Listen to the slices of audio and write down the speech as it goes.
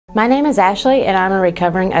My name is Ashley and I'm a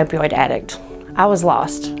recovering opioid addict. I was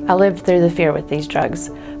lost. I lived through the fear with these drugs.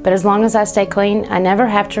 But as long as I stay clean, I never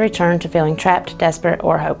have to return to feeling trapped, desperate,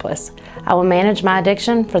 or hopeless. I will manage my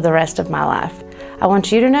addiction for the rest of my life. I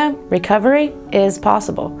want you to know recovery is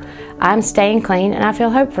possible. I'm staying clean and I feel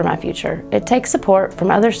hope for my future. It takes support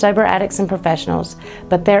from other sober addicts and professionals,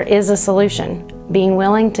 but there is a solution. Being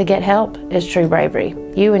willing to get help is true bravery.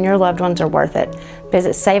 You and your loved ones are worth it.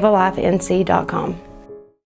 Visit savealifenc.com.